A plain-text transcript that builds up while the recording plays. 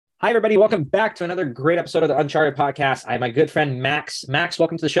Hi, everybody. Welcome back to another great episode of the Uncharted podcast. I have my good friend, Max. Max,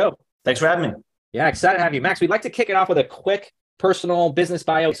 welcome to the show. Thanks for having me. Yeah, excited to have you. Max, we'd like to kick it off with a quick personal business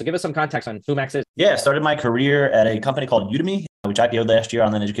bio. So give us some context on who Max is. Yeah, started my career at a company called Udemy, which IPO'd last year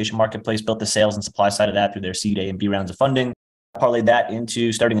on the education marketplace, built the sales and supply side of that through their seed A and B rounds of funding. Parlayed that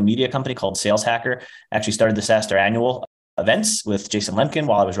into starting a media company called Sales Hacker. Actually started the SaaStr annual events with Jason Lemkin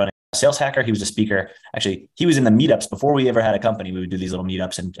while I was running Sales Hacker. He was a speaker. Actually, he was in the meetups before we ever had a company. We would do these little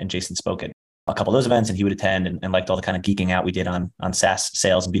meetups and Jason spoke at a couple of those events and he would attend and liked all the kind of geeking out we did on SaaS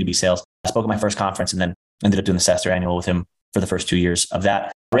sales and B2B sales. I spoke at my first conference and then ended up doing the SaaStr annual with him for the first 2 years of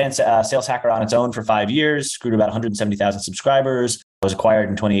that. Ran Sales Hacker on its own for 5 years, grew to about 170,000 subscribers. I was acquired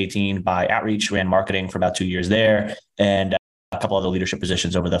in 2018 by Outreach, ran marketing for about 2 years there, and a couple other leadership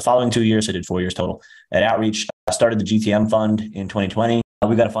positions over the following 2 years. I did 4 years total at Outreach. I started the GTM fund in 2020.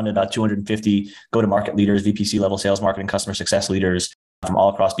 We got funded about 250 go-to-market leaders, VPC level sales, marketing, customer success leaders from all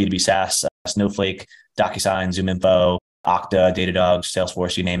across B2B SaaS, Snowflake, DocuSign, ZoomInfo, Okta, Datadog,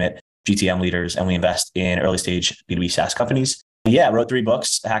 Salesforce, you name it, GTM leaders. And we invest in early stage B2B SaaS companies. Yeah, I wrote 3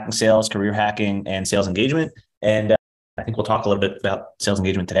 books, Hacking Sales, Career Hacking, and Sales Engagement. And I think we'll talk a little bit about sales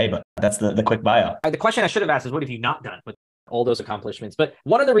engagement today, but that's the quick bio. The question I should have asked is, what have you not done with all those accomplishments? But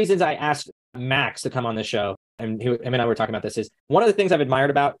one of the reasons I asked Max to come on the show, and him and I were talking about this, is one of the things I've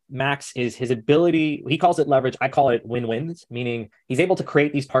admired about Max is his ability. He calls it leverage. I call it win-wins, meaning he's able to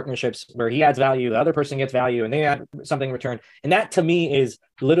create these partnerships where he adds value, the other person gets value, and they add something in return. And that to me is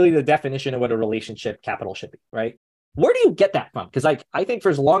literally the definition of what a relationship capital should be, right? Where do you get that from? Because I think for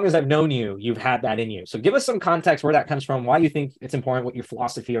as long as I've known you, you've had that in you. So give us some context where that comes from, why you think it's important, what your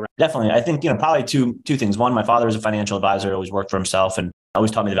philosophy around. Definitely. I think, probably two things. One, my father was a financial advisor, always worked for himself and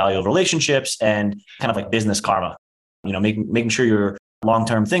always taught me the value of relationships and kind of like business karma, making sure you're a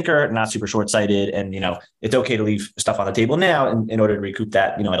long-term thinker, not super short-sighted. And, it's okay to leave stuff on the table now in order to recoup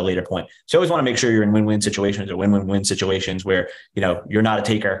that, at a later point. So you always want to make sure you're in win-win situations or win-win-win situations where, you're not a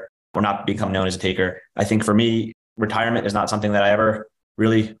taker or not become known as a taker. I think for me, retirement is not something that I ever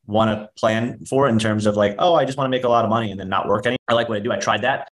really want to plan for in terms of like, oh, I just want to make a lot of money and then not work anymore. I like what I do. I tried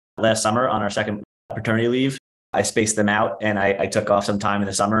that last summer on our second paternity leave. I spaced them out and I took off some time in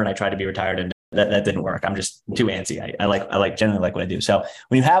the summer and I tried to be retired and that didn't work. I'm just too antsy. I generally like what I do. So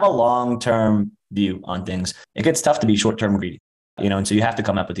when you have a long-term view on things, it gets tough to be short-term greedy. And so you have to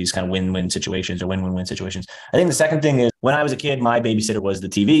come up with these kind of win-win situations or win-win-win situations. I think the second thing is when I was a kid, my babysitter was the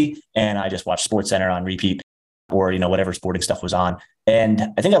TV and I just watched SportsCenter on repeat or, whatever sporting stuff was on. And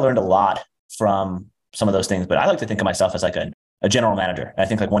I think I learned a lot from some of those things, but I like to think of myself as like a general manager. And I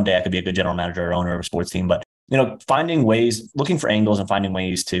think like one day I could be a good general manager or owner of a sports team, but, finding ways, looking for angles and finding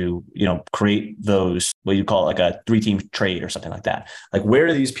ways to, create those, what you call like a 3-team trade or something like that. Like where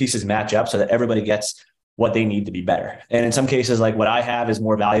do these pieces match up so that everybody gets what they need to be better? And in some cases, like what I have is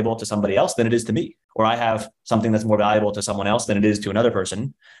more valuable to somebody else than it is to me, or I have something that's more valuable to someone else than it is to another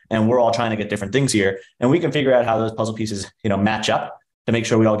person. And we're all trying to get different things here. And we can figure out how those puzzle pieces, match up to make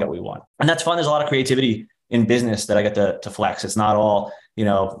sure we all get what we want. And that's fun. There's a lot of creativity in business that I get to flex. It's not all,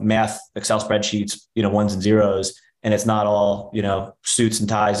 math, Excel spreadsheets, ones and zeros. And it's not all, suits and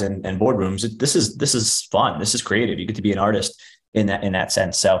ties and boardrooms. This is fun. This is creative. You get to be an artist in that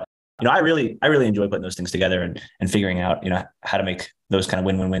sense. So, I really enjoy putting those things together and figuring out, how to make those kind of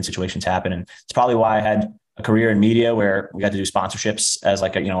win-win-win situations happen. And it's probably why I had a career in media where we got to do sponsorships as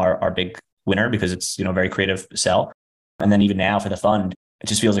like, our big winner because it's, very creative sell. And then even now for the fund, it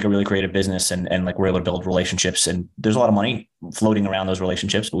just feels like a really creative business and like we're able to build relationships and there's a lot of money floating around those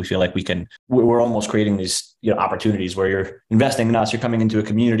relationships, but we feel like we're almost creating these, opportunities where you're investing in us, you're coming into a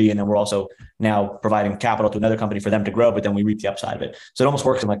community, and then we're also now providing capital to another company for them to grow, but then we reap the upside of it. So it almost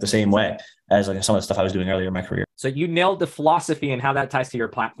works in like the same way as like some of the stuff I was doing earlier in my career. So you nailed the philosophy and how that ties to your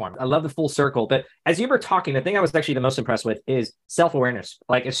platform. I love the full circle. But as you were talking, the thing I was actually the most impressed with is self-awareness.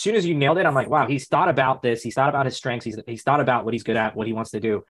 Like as soon as you nailed it, I'm like, wow, he's thought about this. He's thought about his strengths. He's thought about what he's good at, what he wants to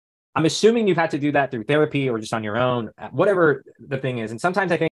do. I'm assuming you've had to do that through therapy or just on your own, whatever the thing is. And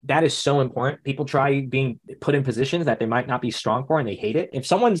sometimes I think that is so important. People try being put in positions that they might not be strong for and they hate it. If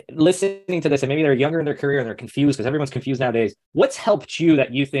someone's listening to this and maybe they're younger in their career and they're confused because everyone's confused nowadays, what's helped you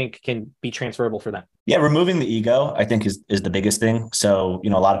that you think can be transferable for them? Yeah, removing the ego, I think is the biggest thing. So, a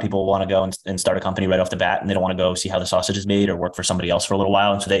lot of people want to go and start a company right off the bat and they don't want to go see how the sausage is made or work for somebody else for a little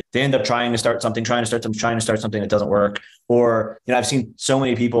while. And so they end up trying to start something that doesn't work. Or, I've seen so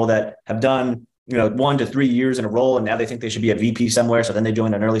many people that have done 1 to 3 years in a role, and now they think they should be a VP somewhere. So then they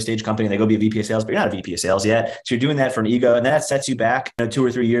join an early stage company and they go be a VP of sales, but you're not a VP of sales yet. So you're doing that for an ego, and that sets you back 2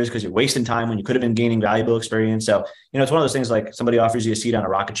 or 3 years because you're wasting time when you could have been gaining valuable experience. So, it's one of those things like somebody offers you a seat on a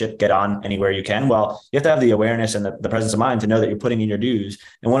rocket ship, get on anywhere you can. Well, you have to have the awareness and the presence of mind to know that you're putting in your dues.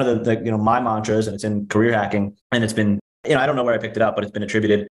 And one of the my mantras, and it's in career hacking, and it's been, I don't know where I picked it up, but it's been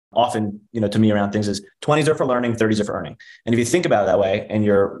attributed often, to me around things is 20s are for learning, 30s are for earning. And if you think about it that way, and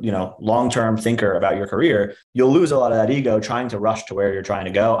you're, long-term thinker about your career, you'll lose a lot of that ego trying to rush to where you're trying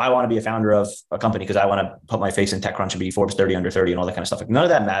to go. I want to be a founder of a company because I want to put my face in TechCrunch and be Forbes 30 under 30 and all that kind of stuff. Like, none of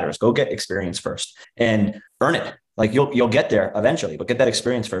that matters. Go get experience first and earn it. Like you'll get there eventually, but get that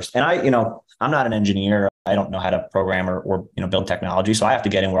experience first. And I'm not an engineer. I don't know how to program or build technology. So I have to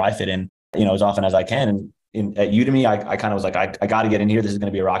get in where I fit in, as often as I can. And at Udemy, I kind of was like, I got to get in here. This is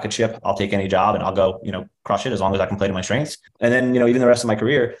going to be a rocket ship. I'll take any job and I'll go, crush it as long as I can play to my strengths. And then, even the rest of my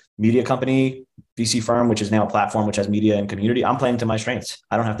career, media company, VC firm, which is now a platform which has media and community, I'm playing to my strengths.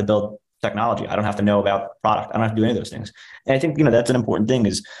 I don't have to build technology. I don't have to know about product. I don't have to do any of those things. And I think, that's an important thing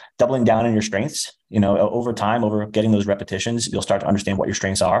is doubling down on your strengths. Over time, over getting those repetitions, you'll start to understand what your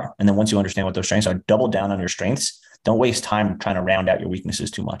strengths are. And then once you understand what those strengths are, double down on your strengths. Don't waste time trying to round out your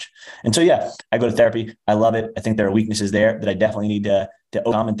weaknesses too much. And so, I go to therapy. I love it. I think there are weaknesses there that I definitely need to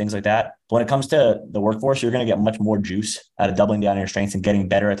overcome and things like that. But when it comes to the workforce, you're going to get much more juice out of doubling down on your strengths and getting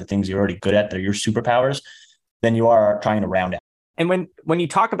better at the things you're already good at, that are your superpowers, than you are trying to round out. And when you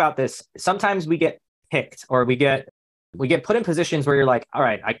talk about this, sometimes we get picked or we get put in positions where you're like, all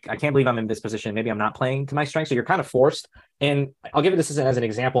right, I can't believe I'm in this position. Maybe I'm not playing to my strengths. So you're kind of forced. And I'll give this as an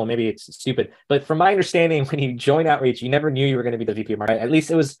example. Maybe it's stupid, but from my understanding, when you join Outreach, you never knew you were going to be the VP of marketing. At least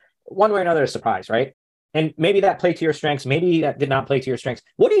it was one way or another a surprise, right? And maybe that played to your strengths. Maybe that did not play to your strengths.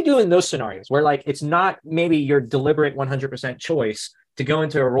 What do you do in those scenarios where it's not maybe your deliberate 100% choice to go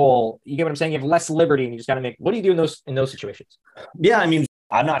into a role? You get what I'm saying? You have less liberty and you just got to what do you do in those situations? Yeah.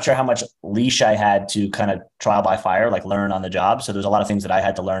 I'm not sure how much leash I had to kind of trial by fire, like learn on the job. So there's a lot of things that I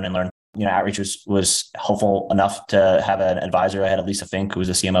had to learn. Outreach was helpful enough to have an advisor. I had Lisa Fink, who was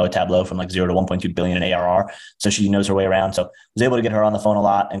the CMO at Tableau from 0 to 1.2 billion in ARR. So she knows her way around. So I was able to get her on the phone a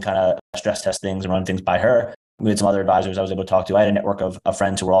lot and kind of stress test things and run things by her. We had some other advisors I was able to talk to. I had a network of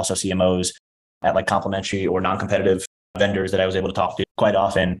friends who were also CMOs at complementary or non-competitive vendors that I was able to talk to quite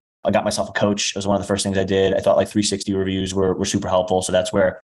often. I got myself a coach. It was one of the first things I did. I thought 360 reviews were super helpful. So that's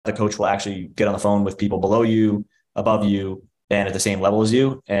where the coach will actually get on the phone with people below you, above you, and at the same level as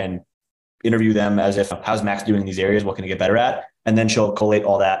you, and interview them as if, how's Max doing in these areas? What can he get better at? And then she'll collate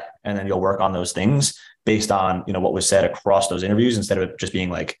all that. And then you'll work on those things based on, what was said across those interviews, instead of it just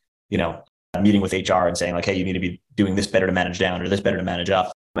being a meeting with HR and saying hey, you need to be doing this better to manage down or this better to manage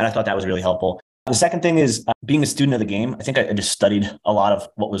up. And I thought that was really helpful. The second thing is being a student of the game. I think I just studied a lot of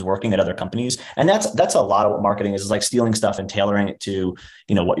what was working at other companies. And that's a lot of what marketing is stealing stuff and tailoring it to,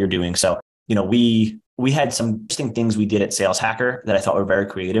 what you're doing. So, we had some interesting things we did at Sales Hacker that I thought were very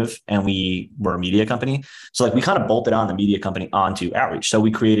creative, and we were a media company. So we kind of bolted on the media company onto Outreach. So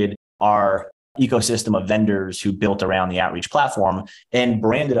we created our ecosystem of vendors who built around the Outreach platform and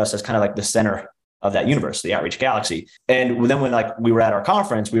branded us as kind of the center of that universe, the Outreach galaxy. And then when we were at our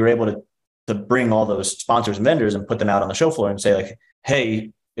conference, we were able to bring all those sponsors and vendors and put them out on the show floor and say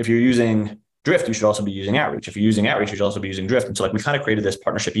hey, if you're using Drift, you should also be using Outreach. If you're using Outreach, you should also be using Drift. And so we kind of created this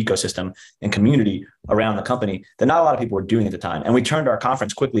partnership ecosystem and community around the company that not a lot of people were doing at the time. And we turned our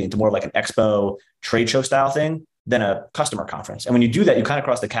conference quickly into more of an expo trade show style thing than a customer conference. And when you do that, you kind of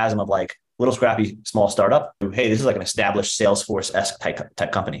cross the chasm of little scrappy small startup. Hey, this is an established Salesforce-esque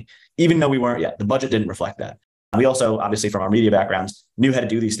type company, even though we weren't yet. The budget didn't reflect that. We also, obviously from our media backgrounds, knew how to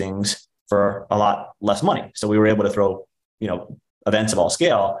do these things for a lot less money. So we were able to throw, events of all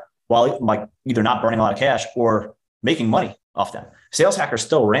scale while either not burning a lot of cash or making money off them. Sales Hacker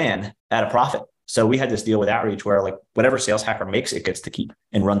still ran at a profit. So we had this deal with Outreach where whatever Sales Hacker makes, it gets to keep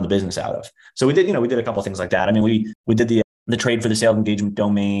and run the business out of. So we did a couple of things like that. We did the trade for the sales engagement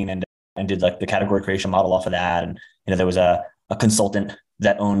domain and did the category creation model off of that. And, there was a consultant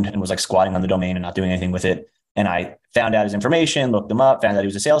that owned and was squatting on the domain and not doing anything with it. And I found out his information, looked him up, found out he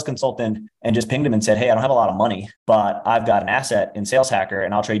was a sales consultant, and just pinged him and said, hey, I don't have a lot of money, but I've got an asset in Sales Hacker,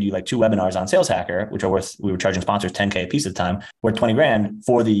 and I'll trade you 2 webinars on Sales Hacker, which are worth, we were charging sponsors $10K a piece at the time, worth 20 grand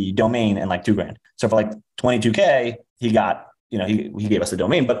for the domain and $2 grand. So for $22K, he got, he gave us the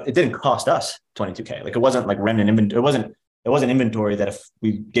domain, but it didn't cost us $22K. It wasn't remnant inventory. It wasn't inventory that if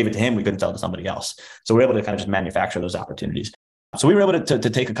we gave it to him, we couldn't sell it to somebody else. So we're able to kind of just manufacture those opportunities. So we were able to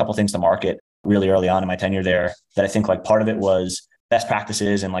take a couple of things to market really early on in my tenure there that I think part of it was best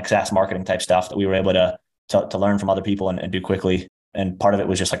practices and SaaS marketing type stuff that we were able to learn from other people and do quickly. And part of it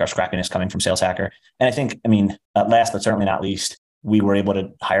was just like our scrappiness coming from Sales Hacker. And I think, last but certainly not least, we were able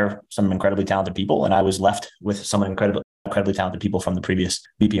to hire some incredibly talented people. And I was left with some incredibly talented people from the previous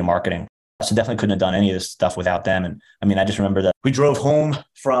VP of marketing. So definitely couldn't have done any of this stuff without them. And I just remember that we drove home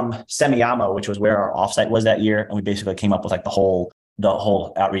from Semiamo, which was where our offsite was that year. And we basically came up with like the whole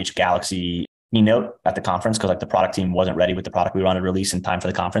Outreach Galaxy keynote at the conference, because like the product team wasn't ready with the product we wanted to release in time for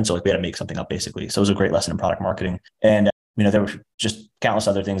the conference. So like we had to make something up basically. So it was a great lesson in product marketing. And there were just countless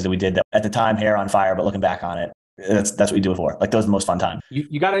other things that we did that at the time, hair on fire, but looking back on it, that's what we do it for. Like, those are the most fun time.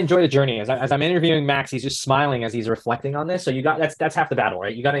 You got to enjoy the journey. As I'm interviewing Max, he's just smiling as he's reflecting on this. So that's half the battle,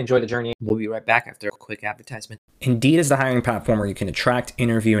 right? You got to enjoy the journey. We'll be right back after a quick advertisement. Indeed is the hiring platform where you can attract,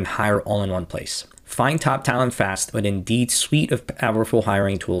 interview, and hire all in one place. Find top talent fast with Indeed's suite of powerful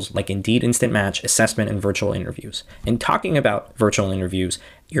hiring tools like Indeed Instant Match, assessment, and virtual interviews. And talking about virtual interviews,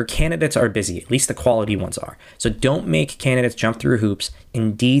 your candidates are busy, at least the quality ones are. So don't make candidates jump through hoops.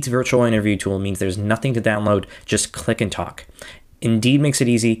 Indeed's virtual interview tool means there's nothing to download, just click and talk. Indeed makes it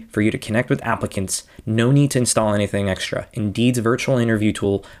easy for you to connect with applicants. No need to install anything extra. Indeed's virtual interview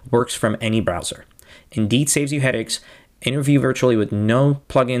tool works from any browser. Indeed saves you headaches. Interview virtually with no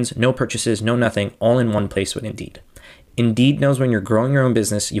plugins, no purchases, no nothing, all in one place with Indeed. Indeed knows when you're growing your own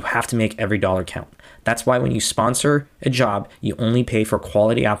business, you have to make every dollar count. That's why when you sponsor a job, you only pay for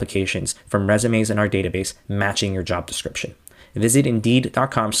quality applications from resumes in our database matching your job description. Visit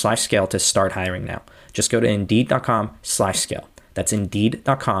Indeed.com/scale to start hiring now. Just go to Indeed.com/scale. That's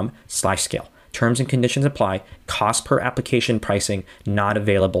Indeed.com/scale. Terms and conditions apply. Cost per application pricing not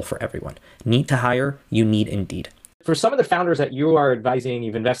available for everyone. Need to hire? You need Indeed. For some of the founders that you are advising,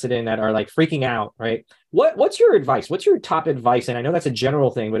 you've invested in, that are like freaking out, right? What's your advice? What's your top advice? And I know that's a general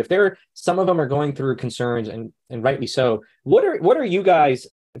thing, but if some of them are going through concerns, and rightly so, what are you guys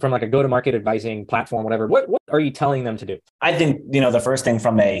from like a go-to-market advising platform, whatever, what are you telling them to do? I think, the first thing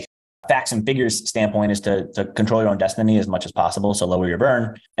from a facts and figures standpoint is to control your own destiny as much as possible. So lower your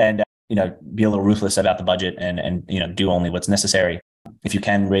burn and, be a little ruthless about the budget and do only what's necessary. If you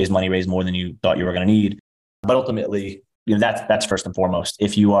can raise money, raise more than you thought you were going to need. But ultimately, that's first and foremost.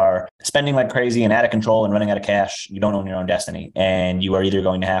 If you are spending like crazy and out of control and running out of cash, you don't own your own destiny. And you are either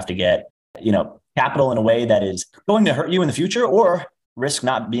going to have to get, capital in a way that is going to hurt you in the future, or risk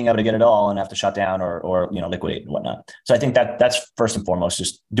not being able to get it all and have to shut down or liquidate and whatnot. So I think that's first and foremost.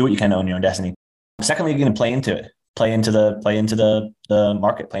 Just do what you can to own your own destiny. Secondly, you're going to play into it, play into the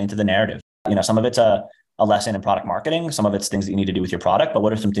market, play into the narrative. Some of it's a lesson in product marketing. Some of it's things that you need to do with your product. But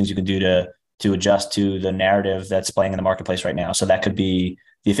what are some things you can do to adjust to the narrative that's playing in the marketplace right now? So that could be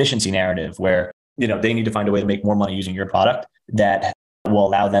the efficiency narrative, where, they need to find a way to make more money using your product that will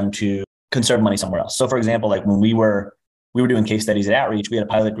allow them to conserve money somewhere else. So for example, like when we were doing case studies at Outreach, we had a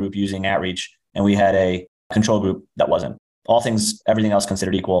pilot group using Outreach and we had a control group that wasn't. Everything else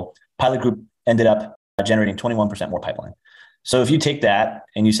considered equal. Pilot group ended up generating 21% more pipeline. So if you take that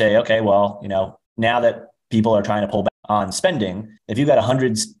and you say, okay, well, now that people are trying to pull back on spending, if you've got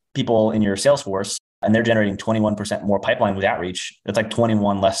 100 people in your sales force and they're generating 21% more pipeline with Outreach, that's like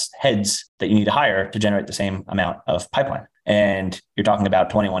 21 less heads that you need to hire to generate the same amount of pipeline. And you're talking about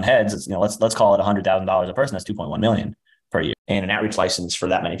 21 heads. It's, let's call it $100,000 a person. That's 2.1 million per year. And an Outreach license for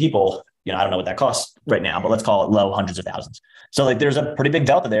that many people, I don't know what that costs right now, but let's call it low hundreds of thousands. So like there's a pretty big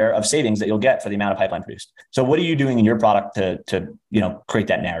delta there of savings that you'll get for the amount of pipeline produced. So what are you doing in your product to create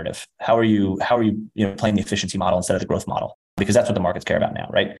that narrative? How are you playing the efficiency model instead of the growth model? Because that's what the markets care about now,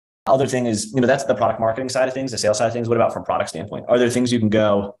 right? Other thing is, that's the product marketing side of things, the sales side of things. What about from product standpoint? Are there things you can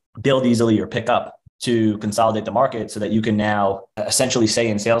go build easily or pick up to consolidate the market so that you can now essentially say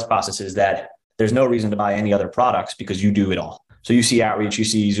in sales processes that there's no reason to buy any other products because you do it all? So you see Outreach, you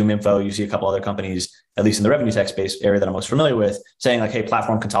see ZoomInfo, you see a couple other companies, at least in the revenue tech space area that I'm most familiar with, saying like, hey,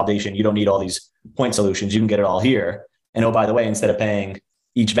 platform consolidation, you don't need all these point solutions. You can get it all here. And oh, by the way, instead of paying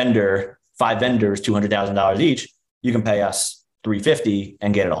each vendor, 5 vendors, $200,000 each, you can pay us $350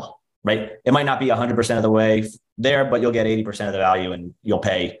 and get it all, right? It might not be 100% of the way there, but you'll get 80% of the value and you'll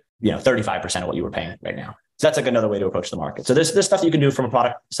pay, 35% of what you were paying right now. So that's like another way to approach the market. So there's stuff you can do from a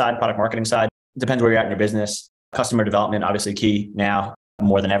product marketing side. It depends where you're at in your business. Customer development, obviously key now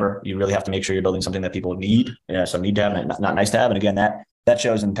more than ever. You really have to make sure you're building something that people need. So need to have, not nice to have. And again, that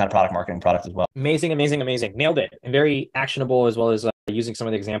shows in kind of product marketing product as well. Amazing. Nailed it. And very actionable, as well as using some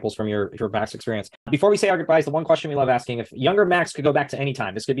of the examples from your past experience. Before we say our goodbyes, the one question we love asking, if younger Max could go back to any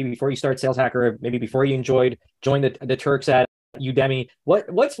time, this could be before you start Sales Hacker, maybe before you joined the Turks at Udemy.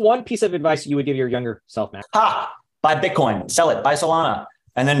 What's one piece of advice you would give your younger self, Max? Buy Bitcoin, sell it, buy Solana,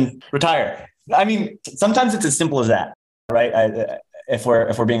 and then retire. I mean, sometimes it's as simple as that, right? If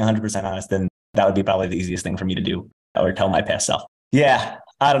we're being 100% honest, then that would be probably the easiest thing for me to do, or tell my past self. Yeah,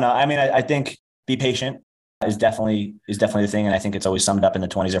 I don't know. I mean, I think be patient is definitely the thing. And I think it's always summed up in the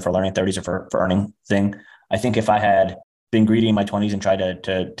 20s are for learning, 30s are for earning thing. I think if I had been greedy in my 20s and tried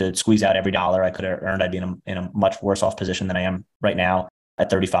to squeeze out every dollar I could have earned, I'd be in a much worse off position than I am right now at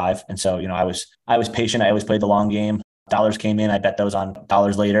 35. And so, I was patient. I always played the long game. Dollars came in, I bet those on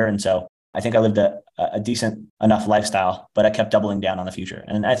dollars later. And so I think I lived a decent enough lifestyle, but I kept doubling down on the future.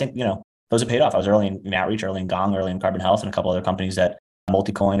 And I think, those have paid off. I was early in Outreach, early in Gong, early in Carbon Health, and a couple other companies that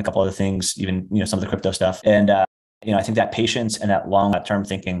Multicoin, a couple other things, even, some of the crypto stuff. And, I think that patience and that long-term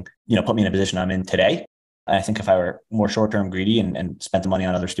thinking, put me in a position I'm in today. And I think if I were more short-term greedy and spent the money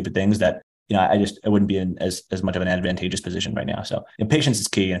on other stupid things that, I wouldn't be in as much of an advantageous position right now. So patience is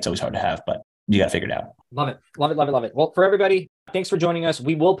key, and it's always hard to have, but you got to figure it out. Love it. Love it. Love it. Love it. Well, for everybody, thanks for joining us.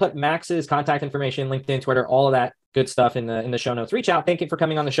 We will put Max's contact information, LinkedIn, Twitter, all of that good stuff in the show notes. Reach out. Thank you for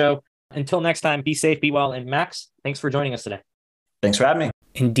coming on the show. Until next time, be safe, be well. And Max, thanks for joining us today. Thanks for having me.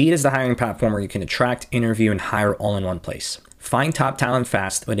 Indeed is the hiring platform where you can attract, interview, and hire all in one place. Find top talent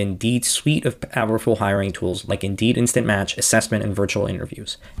fast with Indeed's suite of powerful hiring tools like Indeed Instant Match, assessment, and virtual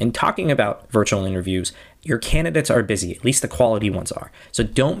interviews. And talking about virtual interviews, your candidates are busy, at least the quality ones are. So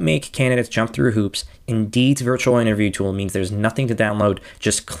don't make candidates jump through hoops. Indeed's virtual interview tool means there's nothing to download,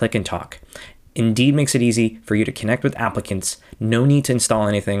 just click and talk. Indeed makes it easy for you to connect with applicants. No need to install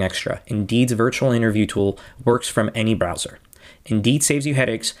anything extra. Indeed's virtual interview tool works from any browser. Indeed saves you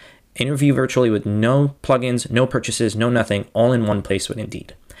headaches. Interview virtually with no plugins, no purchases, no nothing, all in one place with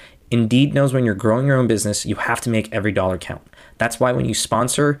Indeed. Indeed knows when you're growing your own business, you have to make every dollar count. That's why when you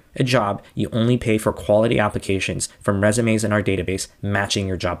sponsor a job, you only pay for quality applications from resumes in our database matching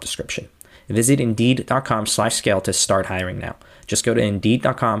your job description. Visit Indeed.com/scale to start hiring now. Just go to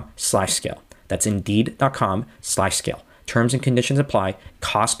Indeed.com/scale. That's Indeed.com/scale. Terms and conditions apply.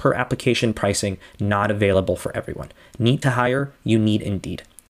 Cost per application pricing not available for everyone. Need to hire? You need Indeed.